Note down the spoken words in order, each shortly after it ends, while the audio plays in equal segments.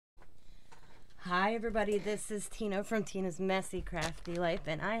Hi everybody, this is Tina from Tina's Messy Crafty Life,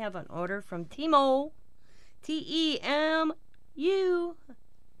 and I have an order from Temu. T-E-M-U.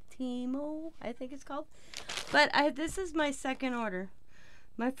 Temu, I think it's called. But this is my second order.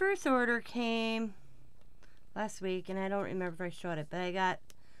 My first order came last week, and I don't remember if I showed it, but I got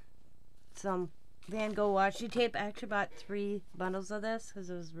some Van Gogh washi tape. I actually bought 3 bundles of this because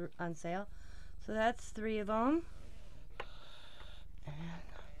it was on sale. So that's 3 of them.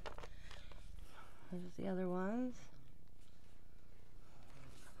 And there's the other ones.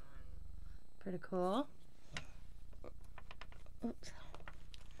 Pretty cool. Oops.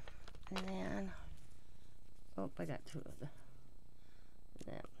 And then, oh, I got 2 of them.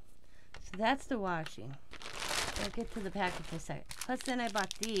 So that's the washing. I'll get to the package in a second. Plus then I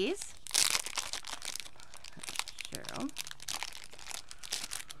bought these. Sure.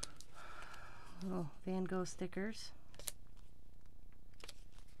 Oh, Van Gogh stickers.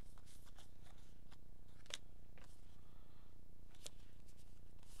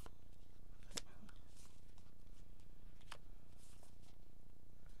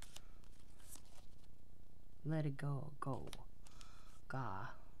 Let it go, go, ga,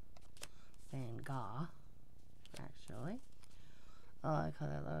 Van Gogh, actually. Oh, I like how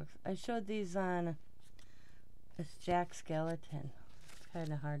that looks. I showed these on this Jack Skeleton. It's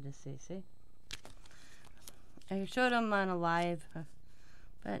kind of hard to see. I showed them on a live,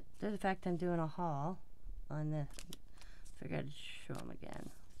 but due to the fact I'm doing a haul on this, figured I'd show them again.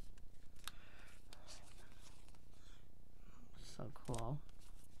 So cool.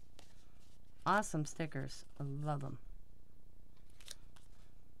 Awesome stickers. I love them.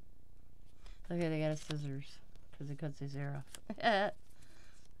 Okay, they got a scissors because it cuts these hair off.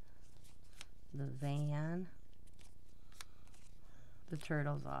 The van. The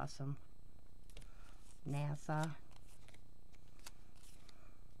turtle's awesome. NASA.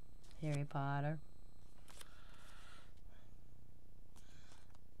 Harry Potter.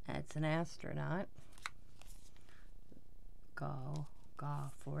 It's an astronaut. Go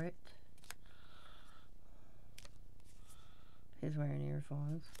for it. He's wearing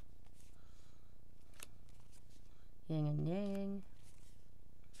earphones. Yin and yang.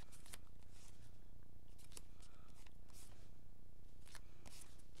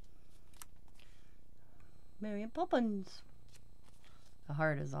 Mary and Poppins. The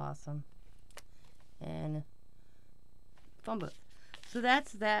heart is awesome. And phone booth. So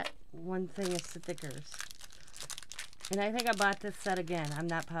that's that one thing of stickers. And I think I bought this set again. I'm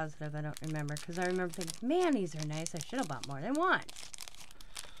not positive. I don't remember. Because I remember thinking, man, these are nice. I should have bought more than one.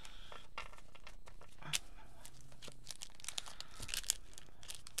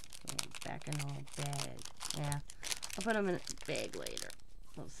 Back in the old bag. Yeah. I'll put them in a bag later.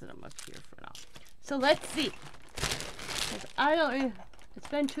 We'll set them up here for now. So let's see. It's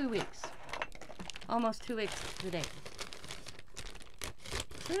been 2 weeks. Almost 2 weeks today.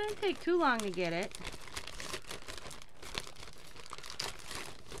 So it didn't take too long to get it.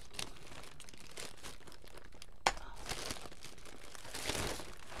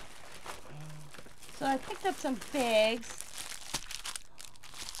 So I picked up some bags.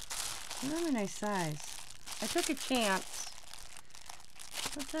 Really nice size. I took a chance.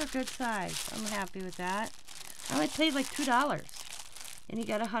 That's a good size. I'm happy with that. I only paid like $2. And you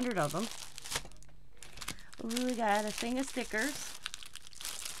got 100 of them. Ooh, we got a thing of stickers.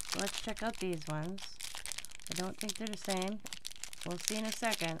 Let's check out these ones. I don't think they're the same. We'll see in a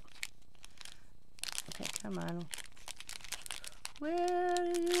second. Okay, come on. Where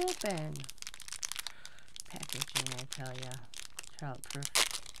did you open? Packaging, I tell ya. Childproof.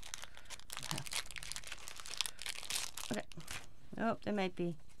 Okay. Oh, there might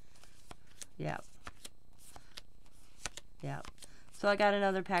be. Yep. Yep. So I got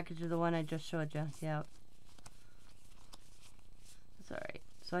another package of the one I just showed you. Yep. That's alright.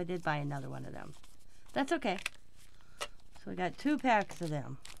 So I did buy another one of them. That's okay. So we got 2 packs of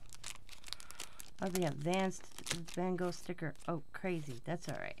them. Oh, the advanced Van Gogh sticker. Oh, crazy. That's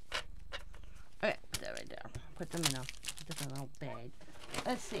alright. Okay, put that right there. Put them in a different little bag.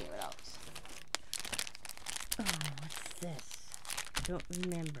 Let's see what else. Oh, what's this? Don't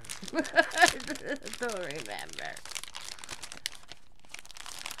remember. Don't remember.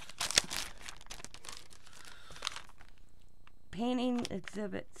 Painting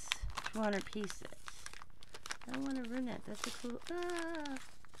exhibits. 200 pieces. I don't want to ruin that. That's a cool. Ah.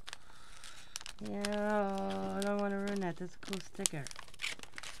 Yeah, I don't want to ruin that. That's a cool sticker.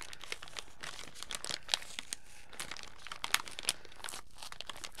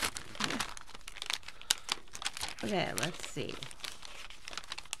 Okay, let's see.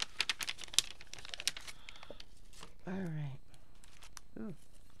 Alright. Ooh.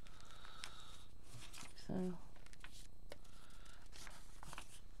 So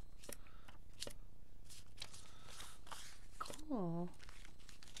cool.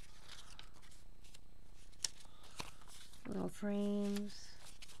 Little frames.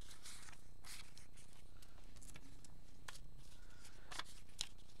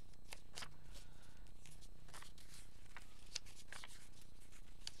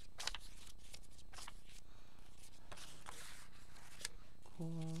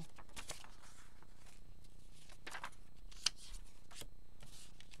 Cool.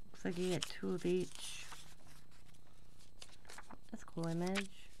 Looks like you get 2 of each. That's a cool image.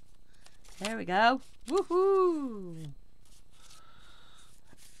 There we go. Woohoo!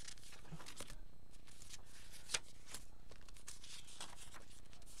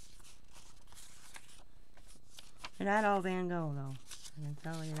 They're not all Van Gogh though. I can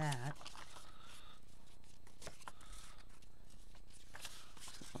tell you that.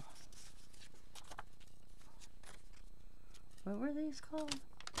 What were these called?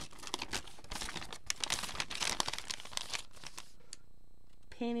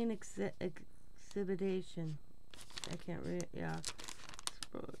 Painting exhibition. I can't read. Yeah.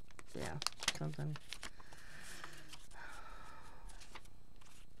 Yeah. Something.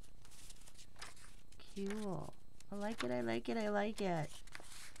 Cool. I like it. I like it. I like it.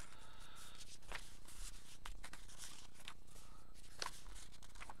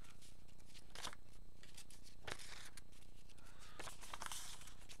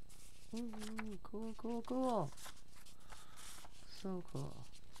 Ooh, cool, cool, cool. So cool.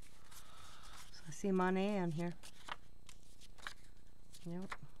 So I see Monet on here.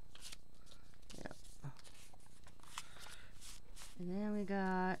 Yep. Yep. And then we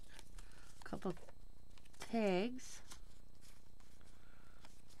got a couple tags.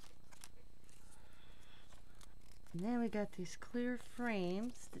 And then we got these clear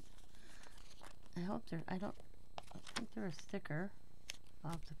frames. I hope they're, I think they're a sticker.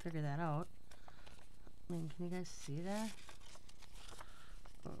 I'll have to figure that out. I mean, can you guys see that?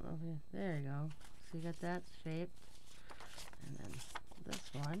 Oh, there you go. So you got that shaped. And then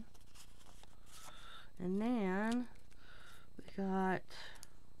this one. And then we got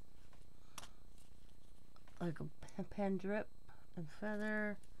like a pen drip and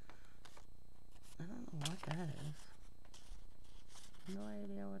feather. I don't know what that is. No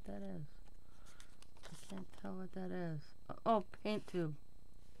idea what that is. I can't tell what that is. Oh, paint tube.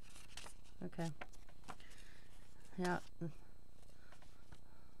 Okay. Yeah.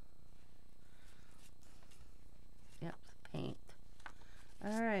 Yep, paint.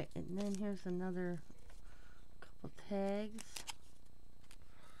 Alright, and then here's another couple tags.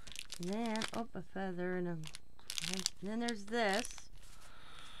 And then, oh, a feather and then there's this.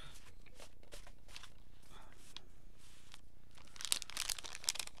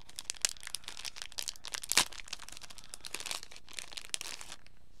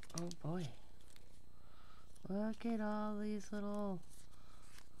 Oh boy. Look at all these little,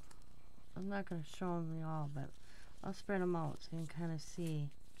 I'm not going to show them all, but I'll spread them out so you can kind of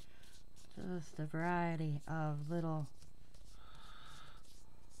see just a variety of little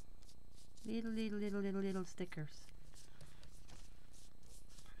stickers.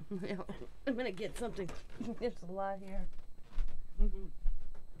 I'm going to get something. There's a lot here. I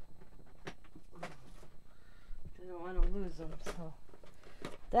don't want to lose them, so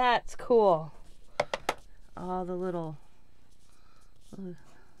that's cool. All the little, they're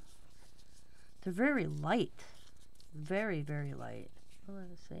very light. Very, very light. What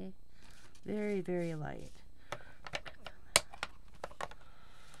did I say? Very, very light.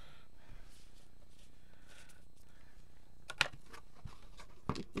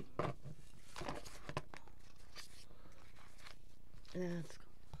 That's,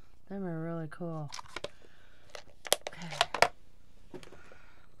 them are really cool. Okay.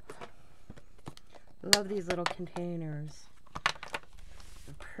 Love these little containers.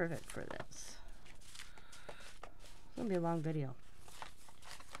 They're perfect for this. It's gonna be a long video.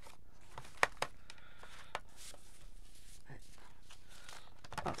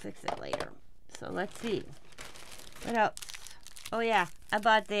 I'll fix it later. So let's see. What else? Oh yeah, I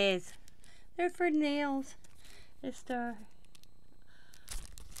bought these. They're for nails.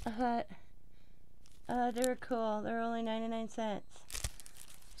 They're cool. They're only 99 cents.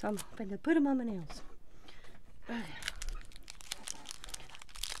 So I'm hoping to put them on my nails.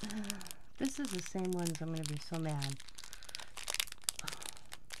 This is the same ones. I'm going to be so mad.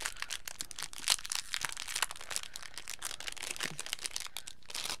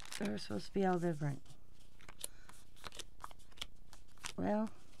 They're supposed to be all different. Well,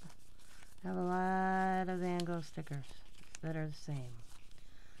 I have a lot of Van Gogh stickers that are the same.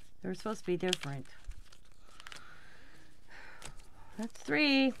 They're supposed to be different. That's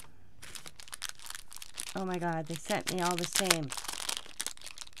 3. Oh my god, they sent me all the same.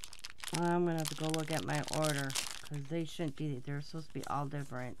 I'm gonna have to go look at my order because they shouldn't be. They're supposed to be all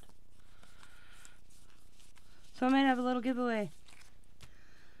different. So I might have a little giveaway.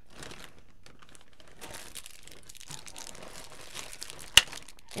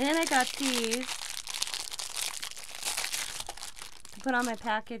 And I got these to put on my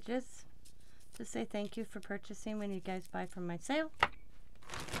packages to say thank you for purchasing when you guys buy from my sale.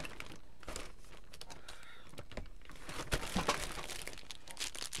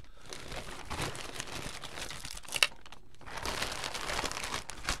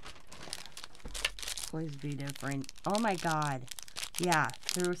 Please be different. Oh my god. Yeah,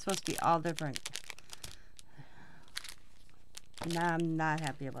 they were supposed to be all different. Nah, I'm not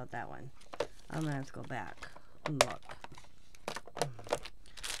happy about that one. I'm gonna have to go back and look.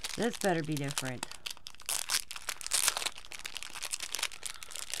 This better be different.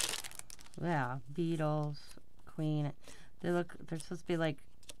 Yeah, Beatles, Queen. They're supposed to be like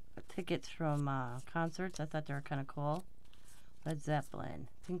tickets from concerts. I thought they were kind of cool. Led Zeppelin,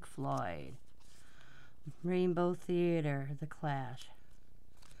 Pink Floyd, Rainbow Theater, The Clash,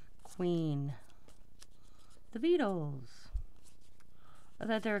 Queen, The Beatles. I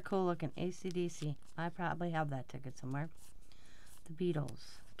thought they were cool looking. AC/DC. I probably have that ticket somewhere. The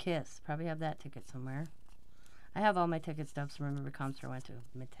Beatles. Kiss. Probably have that ticket somewhere. I have all my ticket stubs from every concert I went to.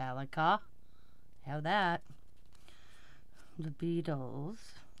 Metallica. Have that. The Beatles.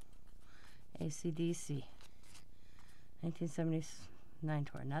 AC/DC. 1979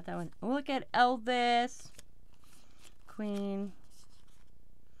 tour. Not that one. Oh, look at Elvis. Queen.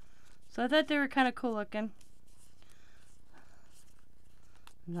 So I thought they were kind of cool looking.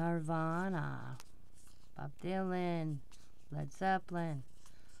 Nirvana, Bob Dylan, Led Zeppelin.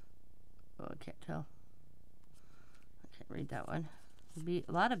 Oh, I can't tell. I can't read that one. A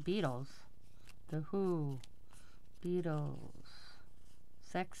lot of Beatles. The Who, Beatles,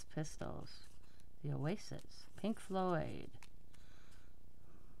 Sex Pistols, The Oasis, Pink Floyd.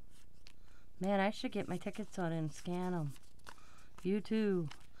 Man, I should get my tickets on and scan them. You too.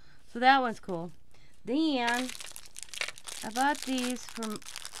 So that one's cool. Then I bought these from...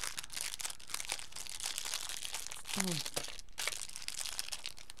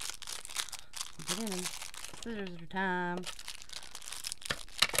 Get in them. Scissors are time.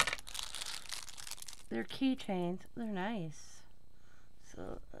 They're keychains. They're nice.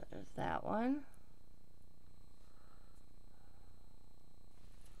 So there's that one.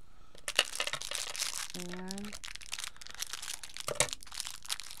 And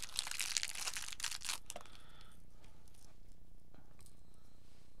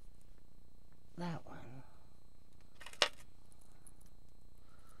that one.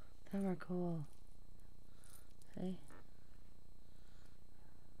 Them are cool. See?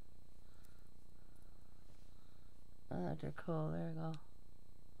 Oh, they're cool. There we go.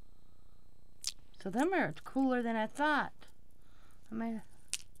 So them are cooler than I thought. I'm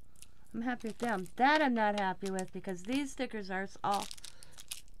happy with them. That I'm not happy with because these stickers are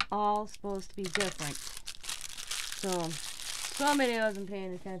all supposed to be different. So somebody wasn't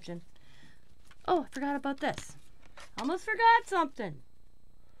paying attention. Oh, I forgot about this. Almost forgot something.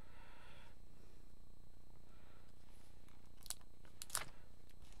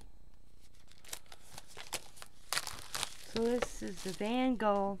 So this is the Van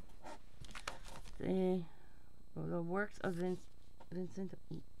Gogh, the works of Vincent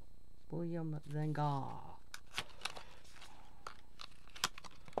William Van Gogh.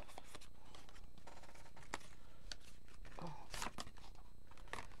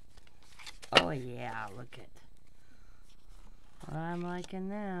 Oh yeah, look it. I'm liking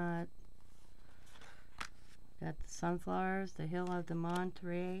that. Got the sunflowers, the hill of the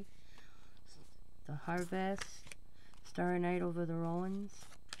Monterey, the harvest, Starry Night over the Rollins,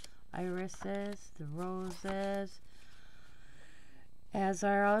 irises, the roses,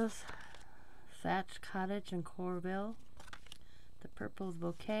 azaras, thatched cottage in Corville, the purple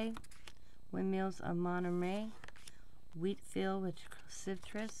bouquet, windmills of Monterey, wheat field with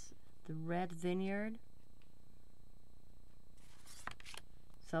citrus, the red vineyard,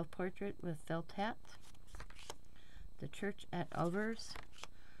 self-portrait with felt hat, the church at Overs,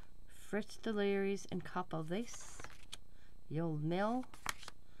 Fritz Deliri's in copper vase, the old mill,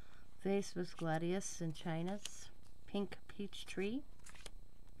 vase with gladius and chinas, pink peach tree,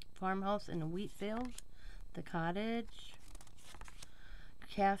 farmhouse in a wheat field, the cottage,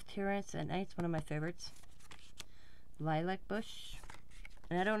 calf terrace at night, one of my favorites, lilac bush,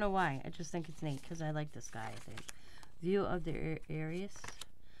 and I don't know why, I just think it's neat because I like the sky, I think. View of the Arius,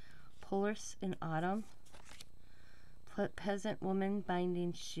 Polaris in autumn, Peasant Woman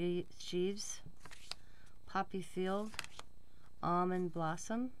Binding Sheaves, Poppy Field, Almond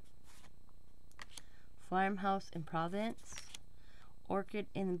Blossom, Farmhouse in Providence, Orchid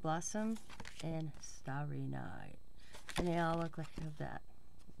in Blossom, and Starry Night. And they all look like that.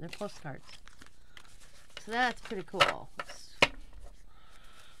 They're postcards. So that's pretty cool.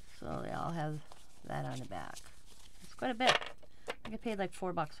 So they all have that on the back. It's quite a bit. I think I paid like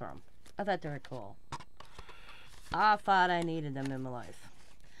 $4 for them. I thought they were cool. I thought I needed them in my life.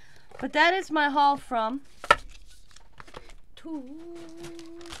 But that is my haul from Temu.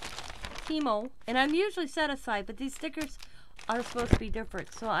 And I'm usually satisfied, but these stickers are supposed to be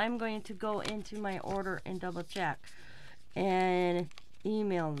different. So I'm going to go into my order and double check. And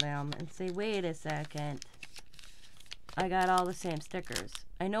email them and say, wait a second. I got all the same stickers.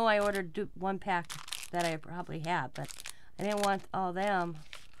 I know I ordered one pack that I probably have, but I didn't want all them.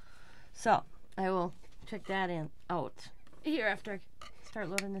 So I will check that out here after I start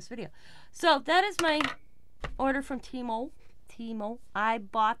loading this video. So that is my order from Temu. I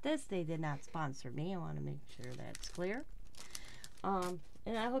bought this. They did not sponsor me. I want to make sure that's clear. And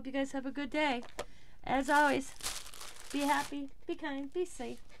I hope you guys have a good day. As always, be happy, be kind, be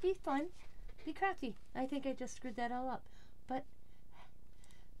safe, be fun, be crafty. I think I just screwed that all up. But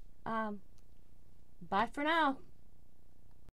bye for now.